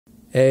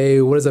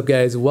Hey, what is up,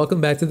 guys?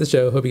 Welcome back to the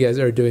show. Hope you guys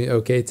are doing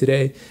okay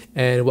today,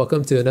 and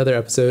welcome to another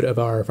episode of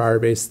our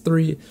Firebase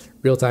 3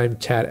 real-time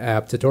chat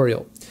app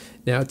tutorial.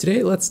 Now,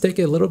 today, let's take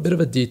a little bit of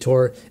a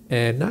detour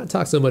and not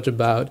talk so much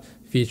about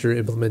feature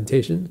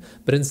implementation,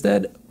 but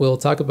instead, we'll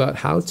talk about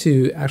how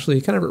to actually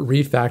kind of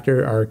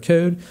refactor our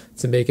code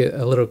to make it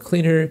a little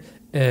cleaner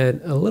and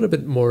a little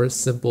bit more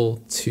simple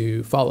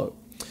to follow.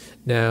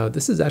 Now,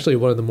 this is actually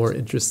one of the more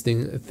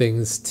interesting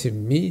things to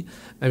me.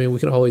 I mean, we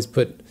can always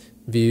put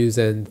views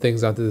and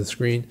things onto the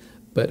screen,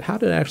 but how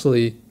to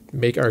actually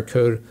make our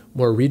code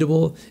more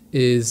readable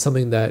is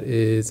something that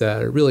is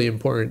really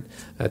important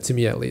to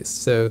me, at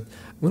least. So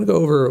I'm going to go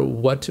over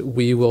what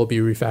we will be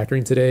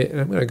refactoring today, and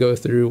I'm going to go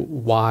through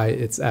why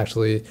it's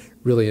actually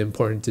really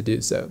important to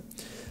do so.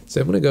 So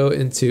I'm going to go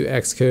into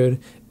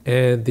Xcode,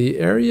 and the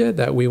area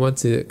that we want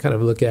to kind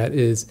of look at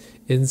is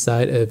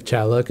inside of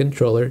ChatLog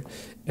Controller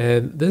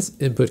and this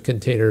input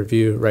container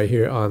view right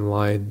here on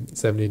line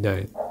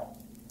 79.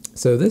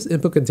 So this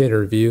input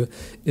container view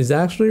is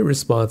actually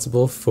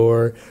responsible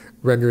for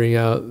rendering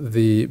out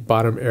the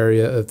bottom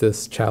area of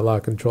this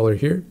ChatLog controller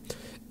here.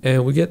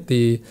 And we get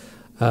the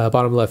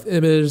bottom left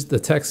image, the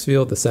text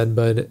field, the send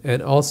button,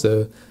 and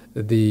also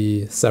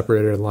the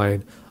separator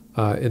line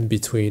in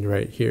between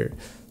right here.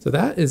 So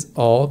that is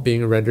all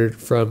being rendered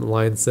from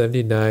line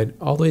 79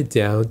 all the way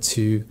down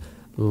to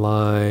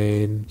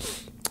line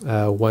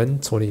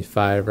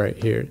 125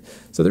 right here.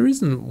 So the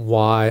reason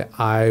why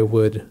I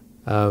would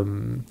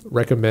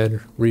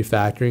recommend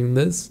refactoring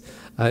this,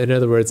 in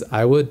other words,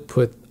 I would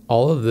put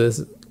all of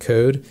this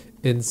code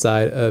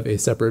inside of a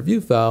separate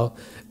view file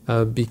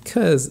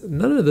because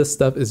none of this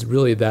stuff is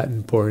really that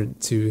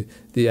important to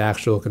the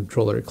actual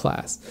controller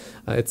class.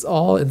 It's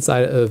all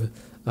inside of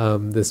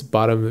this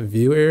bottom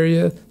view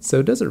area, so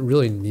it doesn't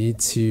really need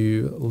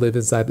to live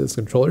inside this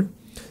controller.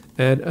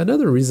 And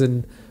another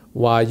reason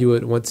why you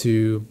would want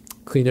to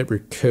clean up your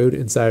code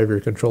inside of your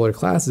controller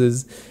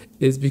classes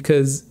is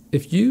because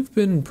if you've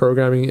been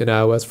programming in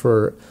iOS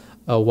for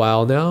a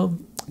while now,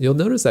 you'll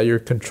notice that your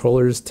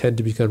controllers tend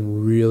to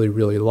become really,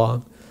 really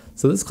long.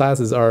 So this class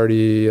is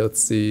already,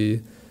 let's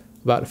see,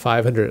 about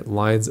 500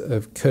 lines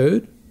of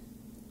code.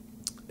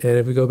 And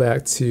if we go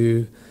back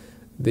to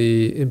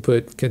the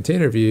input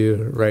container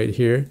view right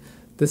here,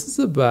 this is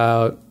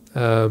about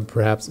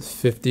perhaps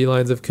 50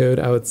 lines of code,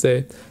 I would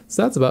say.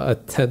 So that's about a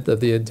tenth of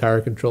the entire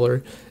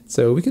controller.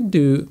 So we can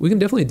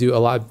definitely do a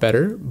lot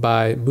better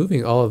by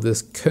moving all of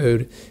this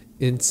code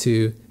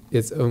into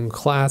its own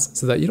class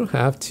so that you don't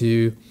have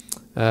to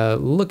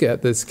look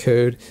at this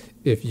code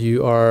if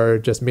you are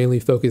just mainly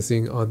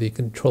focusing on the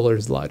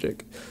controller's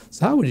logic.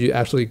 So how would you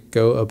actually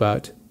go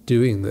about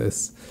doing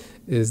this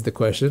is the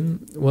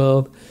question.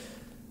 Well,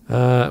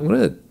 I'm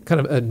going to kind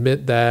of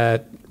admit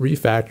that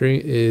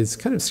refactoring is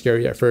kind of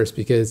scary at first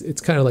because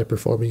it's kind of like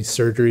performing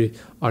surgery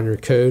on your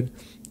code,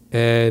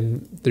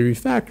 and the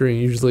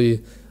refactoring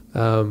usually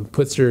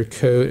puts your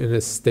code in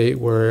a state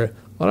where a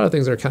lot of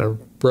things are kind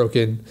of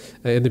broken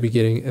in the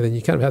beginning, and then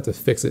you kind of have to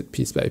fix it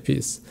piece by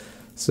piece.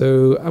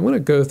 So I'm going to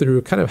go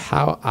through kind of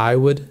how I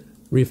would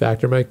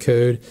refactor my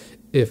code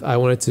if I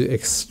wanted to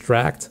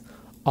extract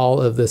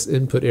all of this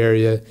input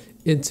area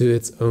into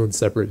its own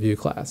separate view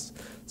class.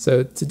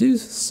 So to do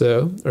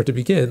so, or to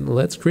begin,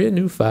 let's create a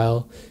new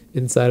file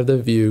inside of the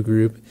view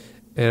group,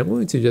 and I'm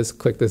going to just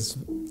click this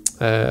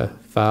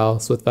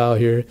Swift file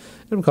here,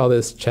 and we'll call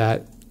this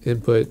chat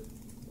input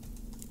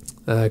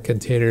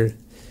container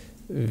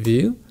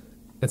view.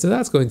 And so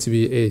that's going to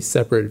be a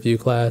separate view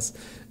class,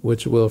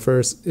 which will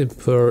first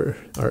import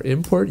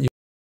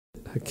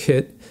a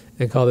kit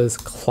and call this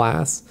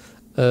class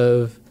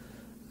of,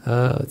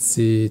 let's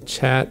see,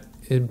 chat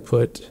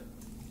input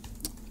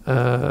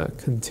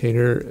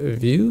container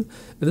view.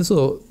 And this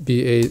will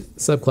be a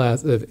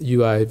subclass of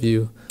UI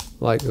view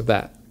like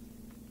that.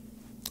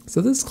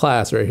 So this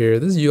class right here,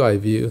 this UI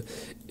view,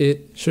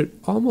 it should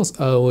almost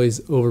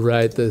always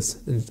override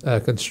this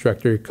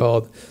constructor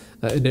called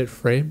init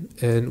frame,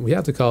 and we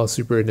have to call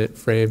super init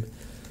frame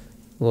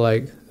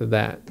like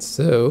that.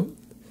 So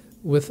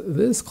with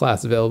this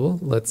class available,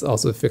 let's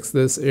also fix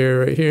this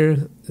error right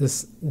here.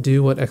 Just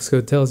do what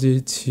Xcode tells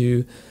you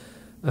to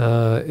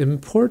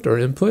import or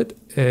input,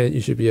 and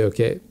you should be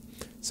okay.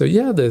 So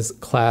you have this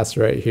class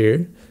right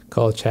here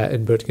called chat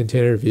input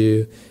container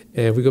view,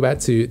 and if we go back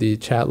to the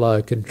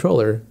ChatLog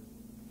controller,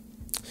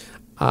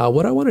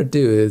 what I want to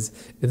do is,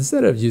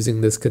 instead of using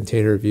this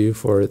container view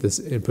for this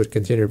input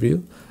container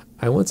view,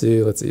 I want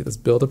to, let's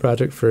build a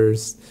project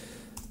first.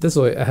 This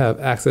way I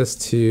have access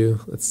to,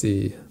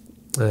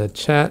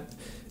 chat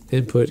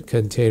input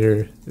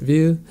container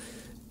view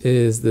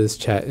is this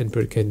chat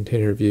input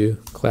container view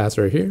class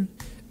right here.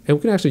 And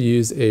we can actually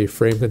use a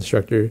frame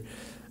constructor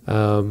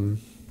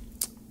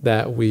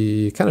that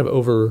we kind of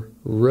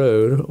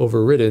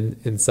overridden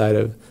inside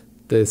of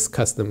this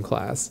custom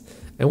class.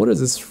 And what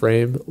is this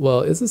frame?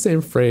 Well, it's the same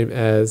frame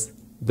as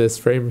this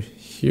frame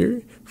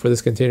here for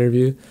this container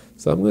view.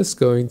 So I'm just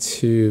going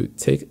to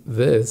take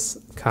this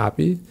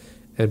copy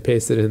and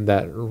paste it in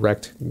that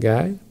rect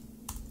guy.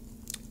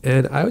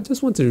 And I would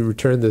just want to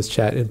return this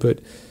chat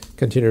input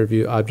container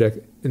view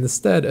object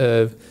instead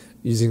of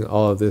using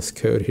all of this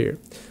code here.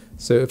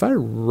 So if I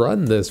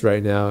run this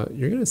right now,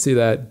 you're going to see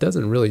that it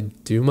doesn't really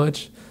do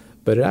much,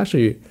 but it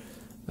actually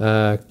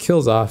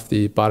kills off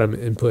the bottom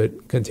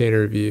input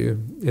container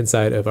view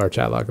inside of our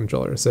ChatLog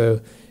controller.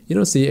 So you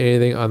don't see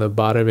anything on the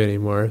bottom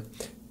anymore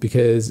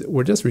because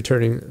we're just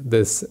returning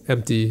this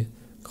empty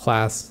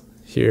class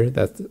here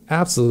that's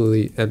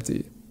absolutely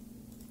empty.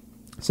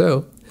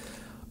 So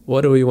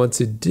what do we want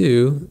to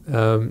do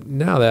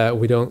now that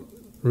we don't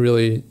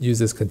really use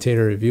this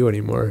container view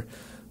anymore?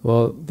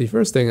 Well, the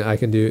first thing I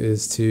can do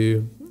is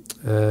to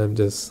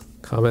just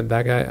comment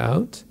that guy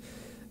out.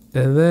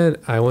 And then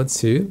I want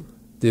to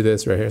do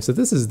this right here. So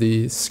this is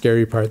the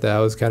scary part that I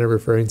was kind of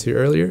referring to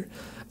earlier.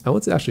 I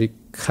want to actually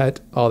cut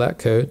all that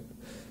code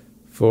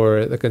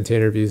for the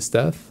container view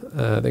stuff.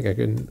 I think I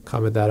can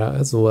comment that out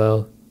as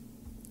well.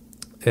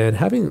 And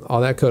having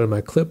all that code on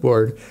my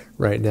clipboard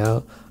right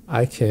now,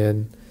 I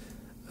can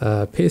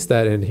paste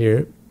that in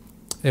here.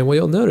 And what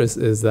you'll notice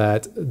is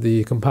that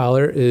the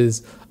compiler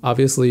is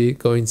obviously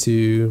going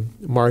to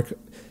mark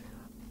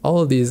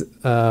all of these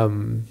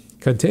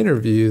container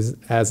views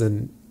as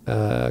an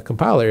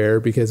compiler error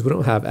because we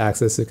don't have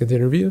access to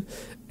container view.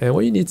 And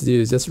what you need to do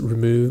is just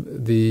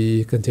remove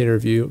the container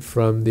view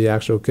from the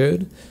actual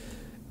code.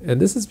 And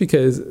this is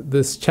because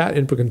this chat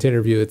input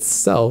container view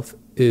itself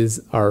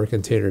is our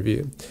container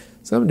view.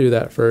 So I'm gonna do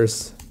that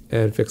first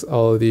and fix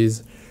all of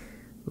these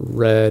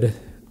red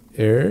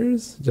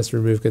errors. Just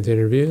remove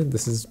container view.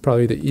 This is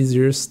probably the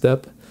easier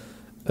step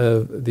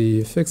of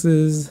the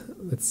fixes.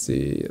 Let's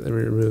see, let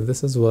me remove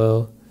this as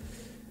well.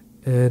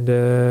 And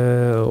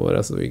what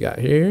else do we got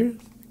here?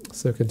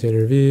 So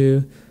container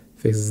view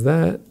fixes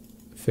that,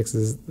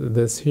 fixes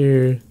this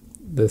here,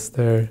 this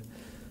there,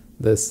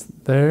 this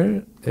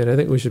there. And I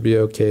think we should be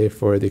okay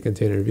for the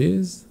container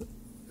views,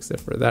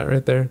 except for that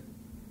right there.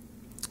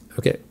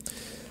 Okay,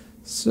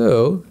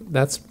 so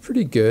that's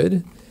pretty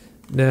good.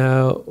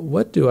 Now,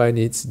 what do I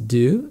need to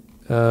do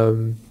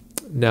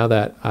now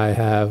that I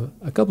have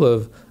a couple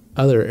of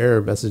other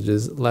error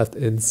messages left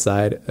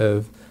inside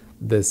of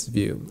this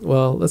view?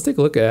 Well, let's take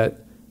a look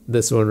at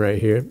this one right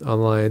here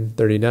on line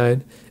 39.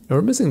 And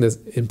we're missing this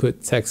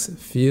input text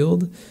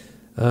field.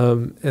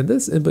 And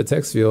this input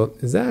text field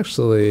is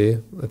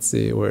actually, let's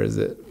see, where is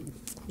it?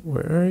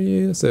 Where are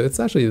you? So it's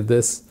actually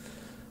this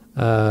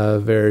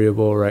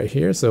variable right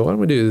here. So what I'm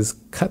going to do is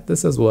cut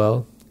this as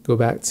well, go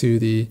back to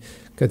the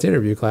container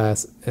view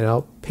class, and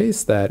I'll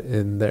paste that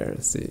in there.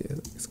 Let's see,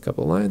 it's a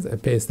couple lines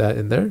and paste that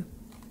in there.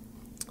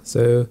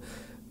 So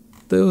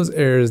those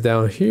errors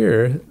down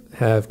here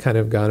have kind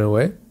of gone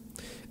away.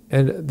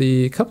 And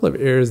the couple of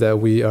errors that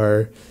we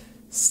are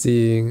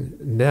seeing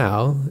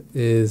now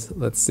is,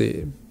 let's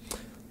see,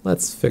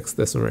 let's fix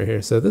this one right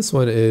here. So this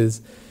one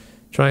is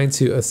trying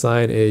to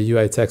assign a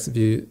UI text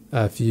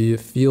view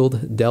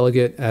field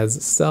delegate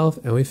as self,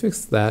 and we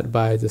fixed that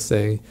by just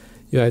saying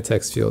UI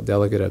text field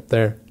delegate up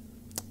there.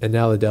 And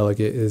now the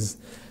delegate is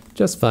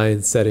just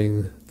fine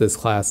setting this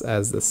class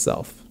as the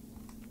self.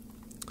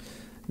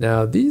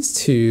 Now these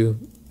two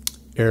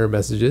error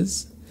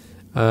messages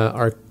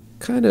are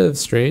kind of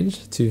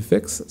strange to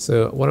fix.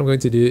 So what I'm going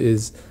to do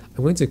is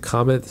I'm going to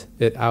comment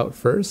it out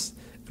first.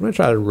 I'm going to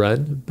try to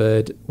run,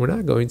 but we're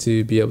not going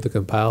to be able to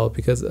compile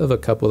because of a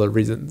couple of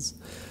reasons.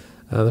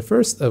 The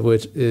first of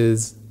which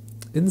is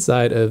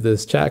inside of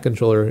this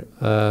ChatLog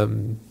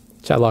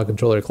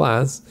Controller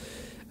class,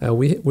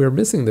 we're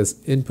missing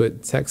this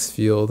input text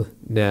field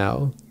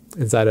now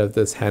inside of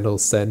this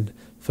HandleSend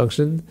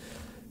function.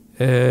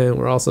 And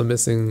we're also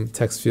missing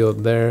text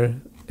field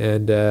there.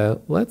 And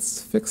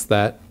let's fix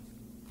that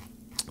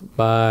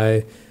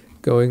by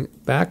going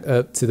back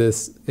up to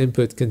this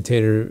input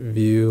container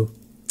view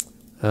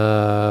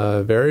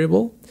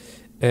variable.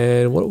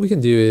 And what we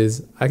can do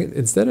is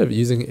instead of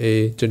using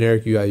a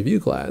generic UI view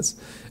class,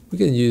 we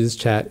can use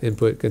chat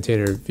input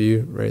container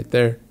view right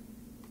there.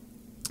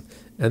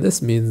 And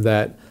this means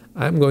that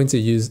I'm going to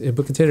use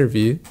input container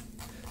view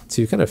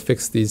to kind of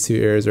fix these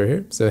two errors right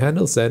here. So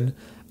HandleSend,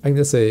 I can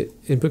just say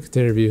input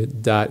container view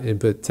dot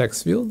input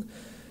text field.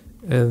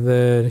 And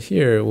then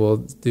here we'll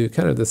do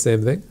kind of the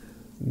same thing,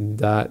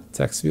 dot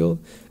text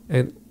field.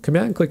 And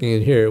command clicking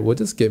in here will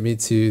just get me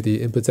to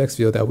the input text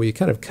field that we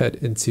kind of cut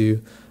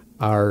into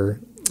our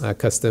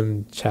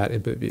custom chat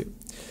input view.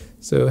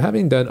 So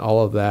having done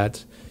all of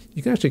that,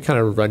 you can actually kind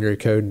of run your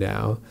code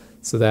now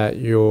so that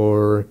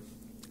your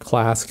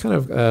class kind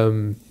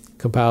of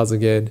compiles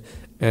again,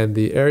 and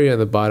the area on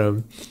the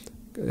bottom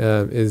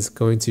is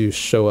going to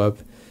show up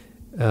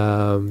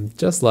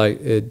just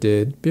like it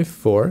did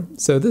before.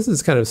 So this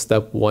is kind of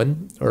step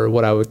one, or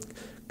what I would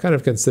kind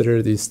of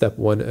consider the step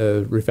one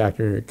of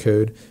refactoring your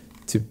code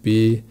to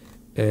be.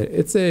 And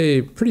it's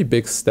a pretty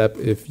big step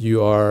if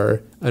you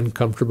are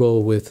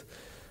uncomfortable with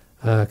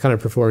kind of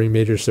performing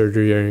major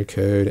surgery on your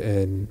code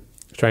and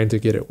trying to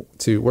get it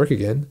to work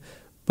again.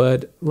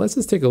 But let's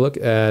just take a look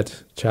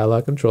at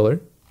ChatLog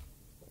Controller.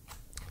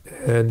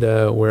 And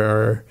where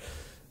are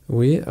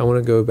we? I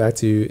want to go back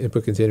to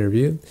input container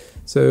view.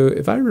 So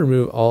if I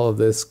remove all of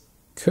this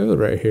code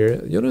right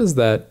here, you'll notice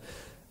that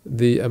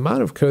the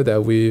amount of code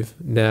that we've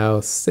now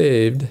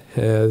saved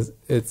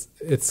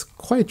it's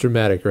quite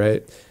dramatic,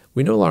 right?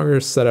 We no longer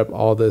set up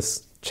all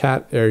this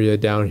chat area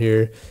down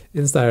here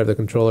inside of the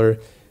controller,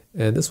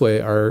 and this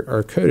way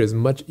our code is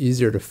much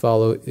easier to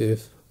follow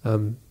if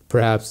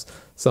perhaps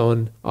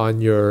someone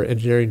on your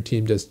engineering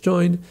team just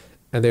joined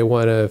and they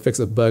want to fix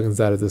a bug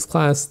inside of this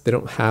class. They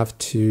don't have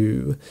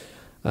to,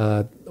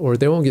 or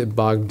they won't get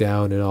bogged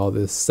down in all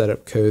this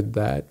setup code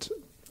that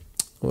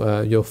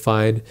you'll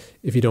find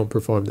if you don't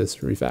perform this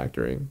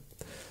refactoring.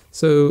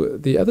 So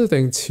the other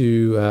thing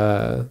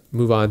to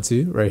move on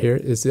to right here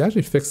is to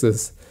actually fix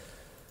this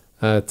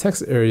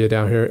text area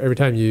down here. Every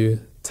time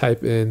you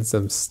type in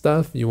some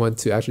stuff, you want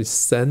to actually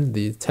send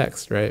the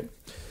text, right?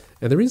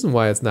 And the reason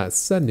why it's not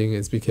sending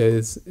is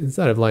because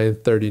inside of line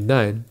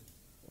 39,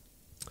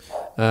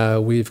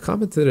 we've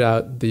commented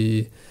out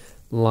the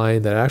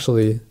line that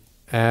actually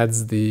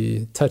adds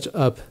the touch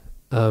up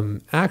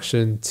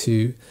action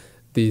to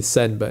the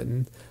send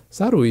button.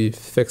 So how do we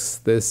fix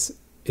this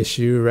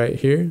issue right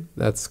here?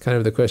 That's kind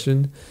of the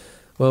question.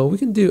 Well, we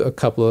can do a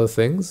couple of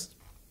things,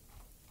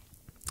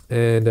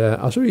 and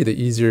I'll show you the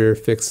easier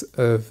fix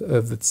of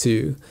the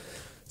two.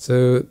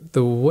 So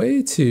the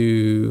way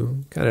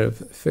to kind of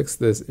fix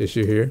this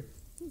issue here,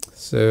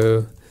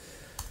 so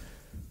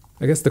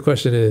I guess the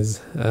question is,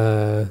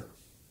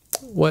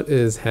 what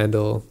is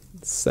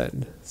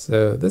HandleSend?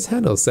 So this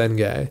HandleSend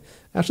guy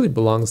actually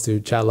belongs to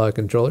ChatLog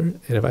Controller,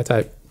 and if I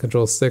type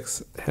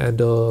Control+6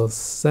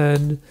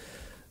 HandleSend,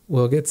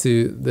 we'll get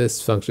to this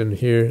function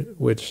here,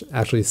 which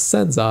actually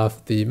sends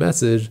off the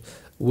message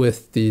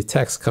with the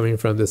text coming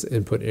from this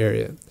input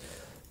area.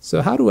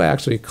 So how do I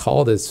actually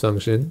call this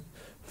function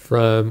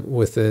from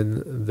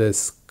within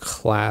this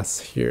class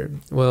here?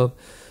 Well,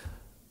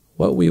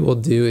 what we will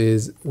do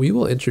is we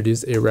will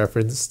introduce a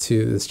reference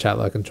to this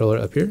ChatLog controller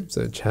up here.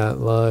 So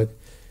ChatLog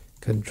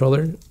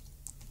controller,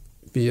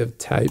 be of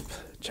type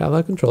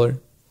ChatLog controller.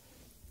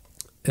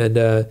 And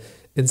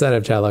inside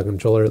of ChatLog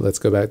controller, let's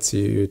go back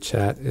to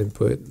chat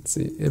input, let's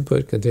see,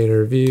 input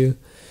container view,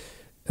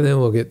 and then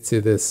we'll get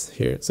to this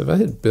here. So if I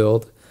hit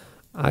build,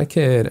 I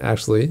can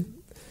actually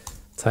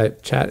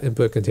type chat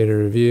input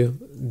container view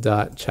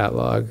dot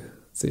chatlog,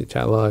 see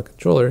chatlog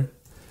controller.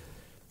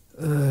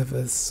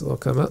 This will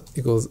come up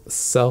equals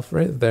self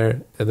right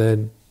there, and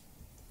then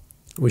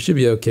we should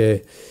be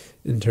okay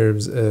in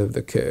terms of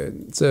the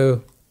code.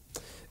 So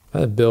if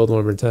I build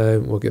one more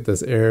time, we'll get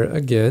this error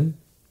again.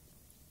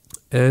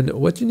 And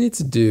what you need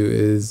to do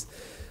is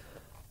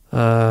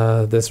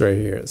this right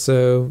here.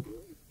 So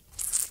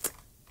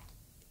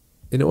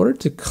in order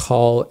to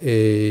call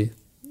a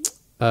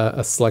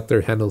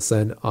selector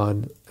HandleSend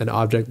on an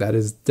object that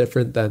is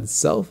different than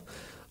self,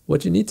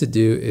 what you need to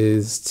do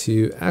is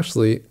to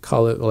actually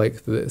call it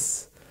like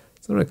this.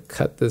 So I'm going to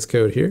cut this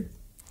code here.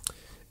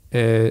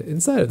 And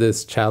inside of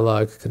this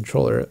ChatLog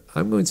controller,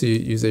 I'm going to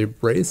use a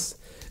brace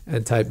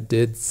and type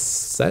did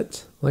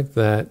set like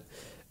that.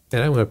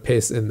 And I'm going to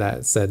paste in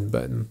that send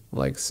button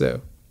like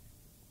so.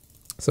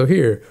 So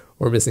here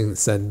we're missing the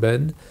send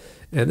button.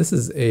 And this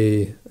is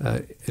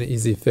an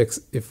easy fix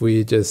if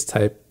we just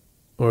type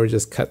or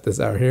just cut this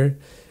out here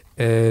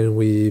and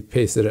we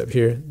paste it up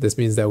here. This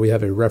means that we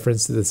have a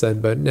reference to the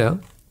send button now.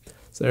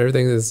 So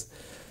everything is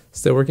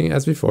still working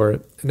as before.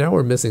 And now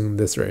we're missing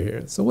this right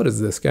here. So what is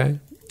this guy?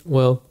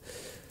 Well,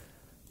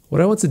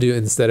 what I want to do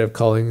instead of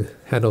calling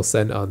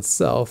HandleSend on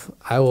self,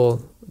 I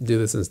will do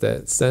this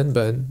instead. Send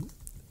button,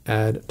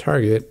 add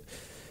target.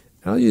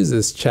 I'll use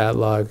this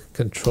ChatLog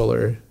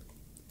controller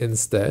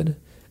instead.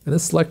 And the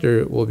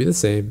selector will be the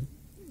same.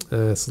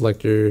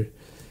 Selector,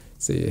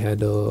 see,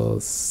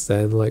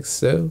 HandleSend like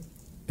so.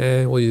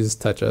 And we'll use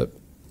touch up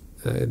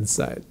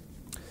inside.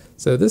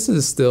 So this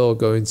is still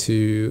going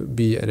to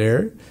be an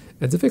error.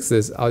 And to fix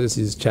this, I'll just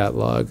use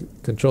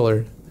ChatLog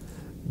controller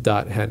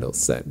dot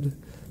HandleSend.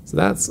 So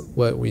that's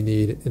what we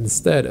need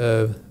instead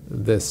of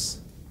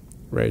this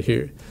right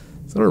here.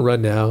 So I'm gonna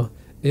run now,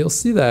 and you'll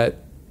see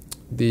that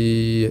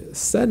the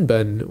send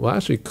button will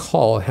actually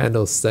call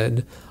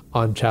HandleSend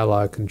on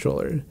ChatLog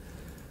controller.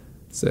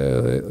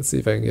 So let's see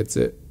if I can get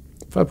to it.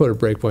 If I put a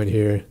breakpoint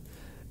here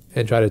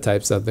and try to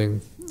type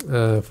something,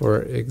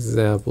 for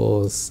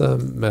example,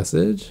 some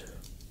message,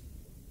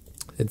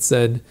 hit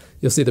send,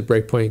 you'll see the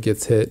breakpoint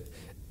gets hit,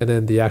 and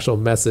then the actual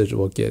message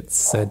will get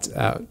sent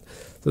out.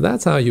 So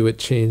that's how you would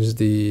change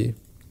the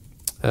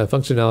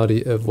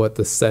functionality of what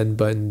the send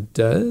button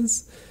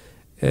does.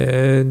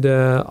 And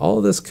all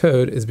of this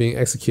code is being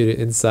executed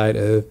inside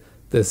of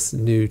this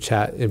new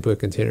chat input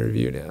container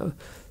view now.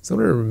 So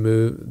I'm going to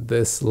remove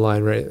this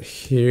line right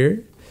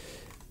here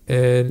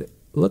and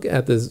look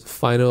at this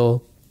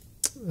final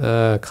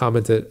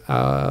commented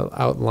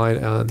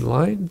outline on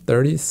line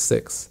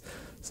 36.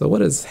 So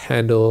what is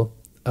handle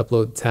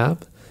upload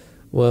tap?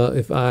 Well,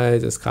 if I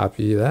just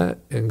copy that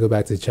and go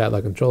back to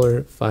ChatLog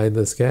controller, find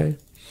this guy,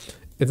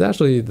 it's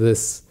actually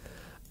this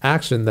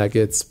action that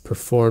gets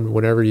performed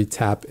whenever you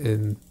tap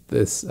in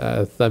this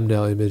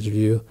thumbnail image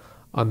view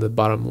on the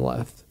bottom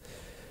left.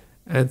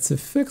 And to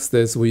fix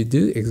this, we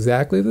do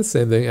exactly the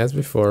same thing as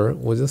before.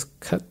 We'll just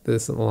cut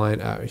this line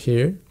out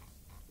here.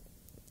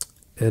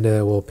 and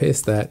we'll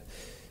paste that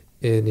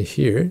in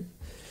here.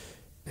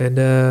 And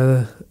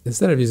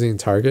instead of using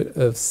target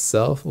of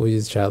self, we'll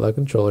use ChatLog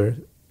Controller,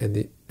 and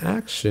the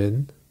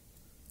action,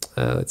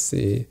 let's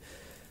see,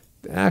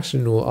 the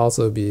action will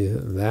also be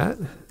that,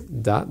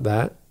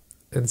 that.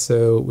 And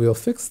so we'll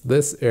fix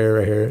this error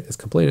right here. It's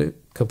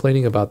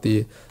complaining about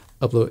the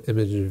upload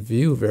image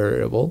view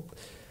variable.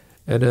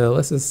 And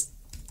let's just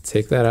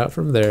take that out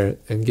from there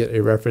and get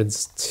a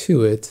reference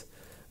to it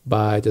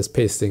by just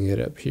pasting it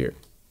up here.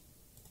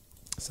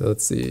 So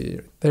let's see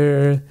right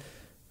there.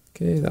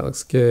 Okay, that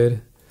looks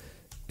good.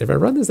 If I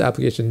run this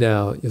application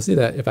now, you'll see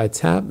that if I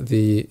tap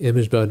the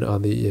image button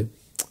on the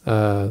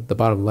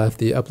bottom left,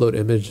 the upload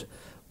image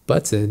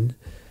button,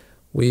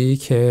 we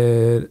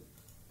can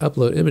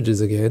upload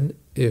images again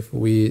if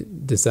we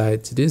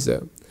decide to do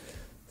so.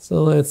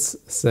 So let's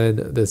send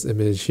this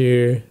image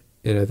here,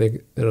 and I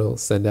think it'll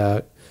send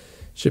out,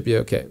 should be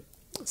okay.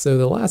 So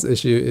the last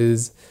issue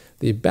is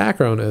the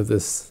background of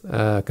this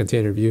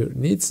container view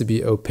needs to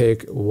be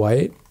opaque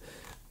white,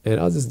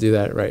 and I'll just do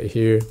that right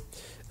here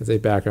as a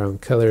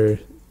background color.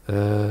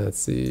 Let's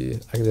see,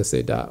 I can just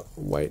say dot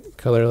white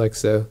color like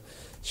so,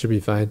 should be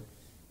fine.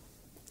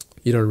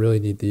 You don't really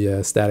need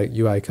the static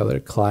UI color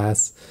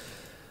class.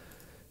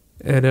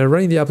 And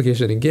running the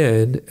application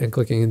again and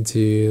clicking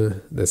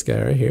into this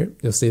guy right here,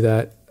 you'll see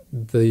that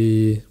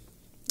the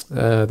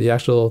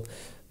actual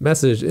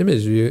message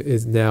image view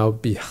is now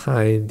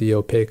behind the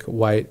opaque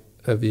white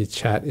of the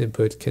chat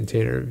input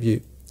container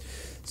view.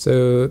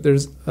 So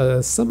there's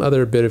some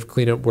other bit of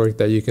cleanup work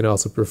that you can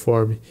also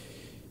perform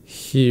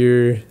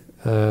here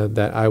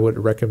that I would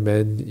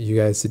recommend you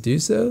guys to do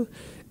so.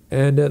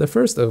 And the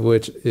first of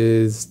which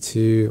is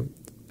to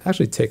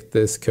actually take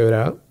this code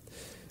out.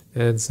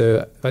 And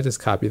so if I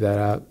just copy that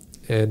out,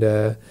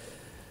 and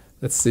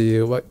let's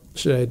see, what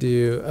should I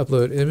do?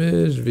 Upload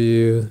image,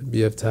 view,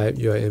 be of type,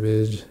 UI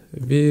image,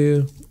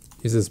 view,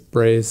 use this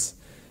brace,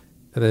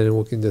 and then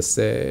we can just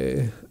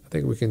say, I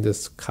think we can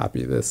just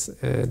copy this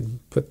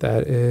and put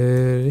that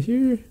in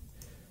here.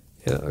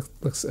 Yeah, it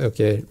looks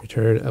okay.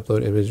 Return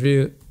upload image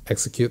view,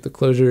 execute the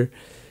closure,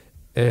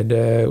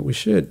 and we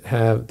should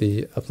have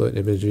the upload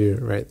image view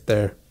right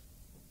there.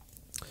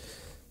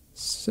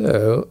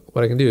 So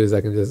what I can do is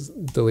I can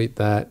just delete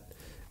that,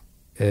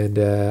 and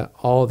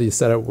all the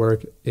setup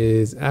work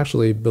is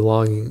actually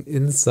belonging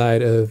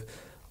inside of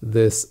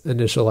this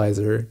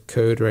initializer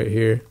code right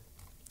here.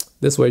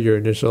 This way your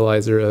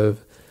initializer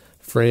of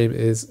frame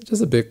is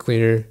just a bit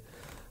cleaner.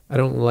 I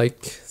don't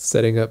like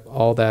setting up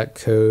all that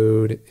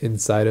code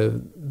inside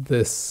of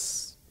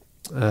this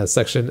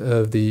section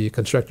of the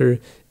constructor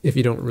if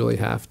you don't really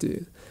have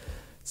to.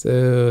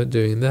 So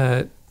doing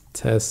that,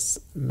 test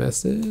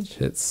message,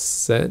 hit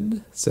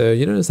send. So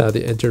you notice how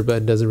the enter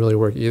button doesn't really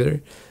work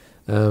either.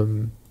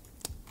 And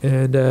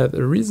the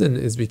reason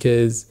is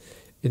because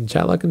in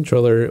ChatLog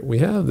Controller, we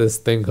have this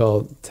thing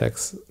called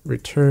text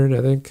return,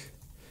 I think.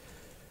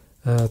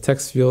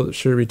 Text field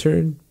should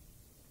return.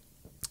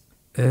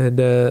 And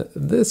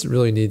this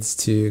really needs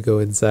to go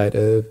inside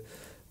of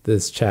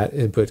this chat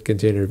input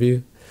container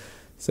view.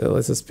 So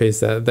let's just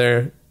paste that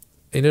there.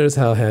 And notice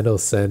how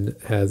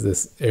HandleSend has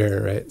this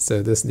error, right?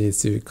 So this needs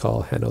to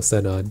call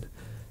HandleSend on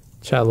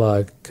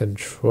ChatLog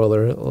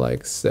Controller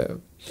like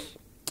so.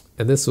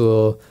 And this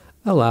will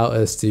allow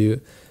us to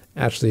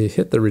actually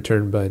hit the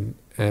return button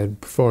and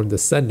perform the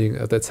sending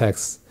of the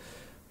text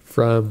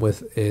from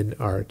within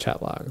our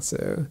chat log.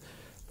 So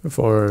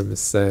perform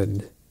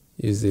send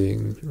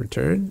using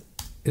return,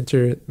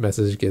 enter,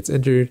 message gets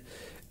entered,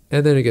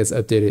 and then it gets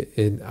updated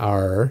in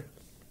our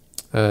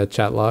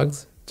chat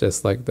logs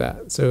just like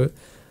that. So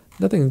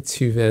nothing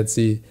too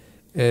fancy.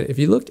 And if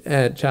you look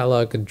at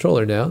ChatLog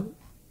Controller now,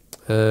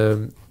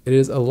 it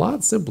is a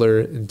lot simpler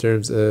in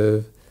terms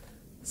of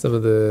some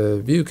of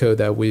the view code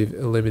that we've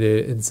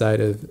eliminated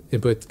inside of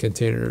input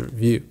container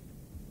view.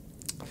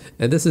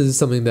 And this is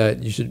something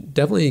that you should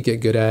definitely get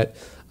good at.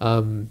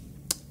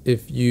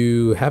 If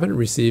you haven't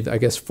received, I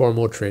guess,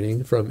 formal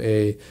training from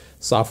a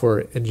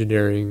software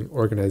engineering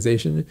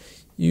organization,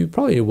 you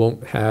probably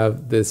won't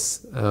have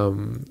this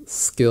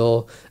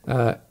skill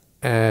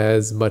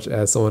as much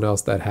as someone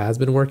else that has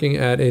been working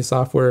at a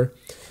software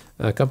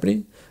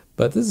company.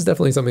 But this is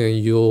definitely something that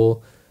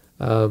you'll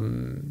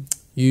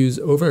use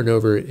over and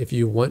over if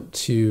you want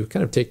to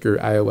kind of take your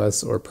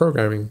iOS or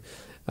programming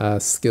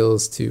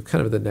skills to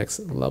kind of the next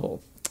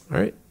level. All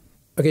right.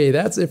 Okay,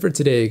 that's it for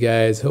today,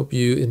 guys. Hope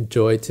you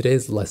enjoyed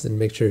today's lesson.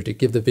 Make sure to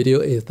give the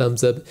video a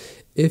thumbs up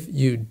if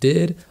you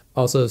did.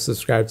 Also,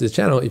 subscribe to the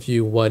channel if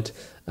you want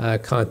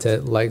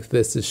content like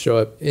this to show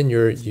up in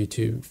your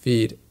YouTube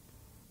feed.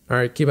 All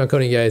right, keep on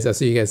coding, guys. I'll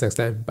see you guys next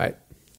time. Bye.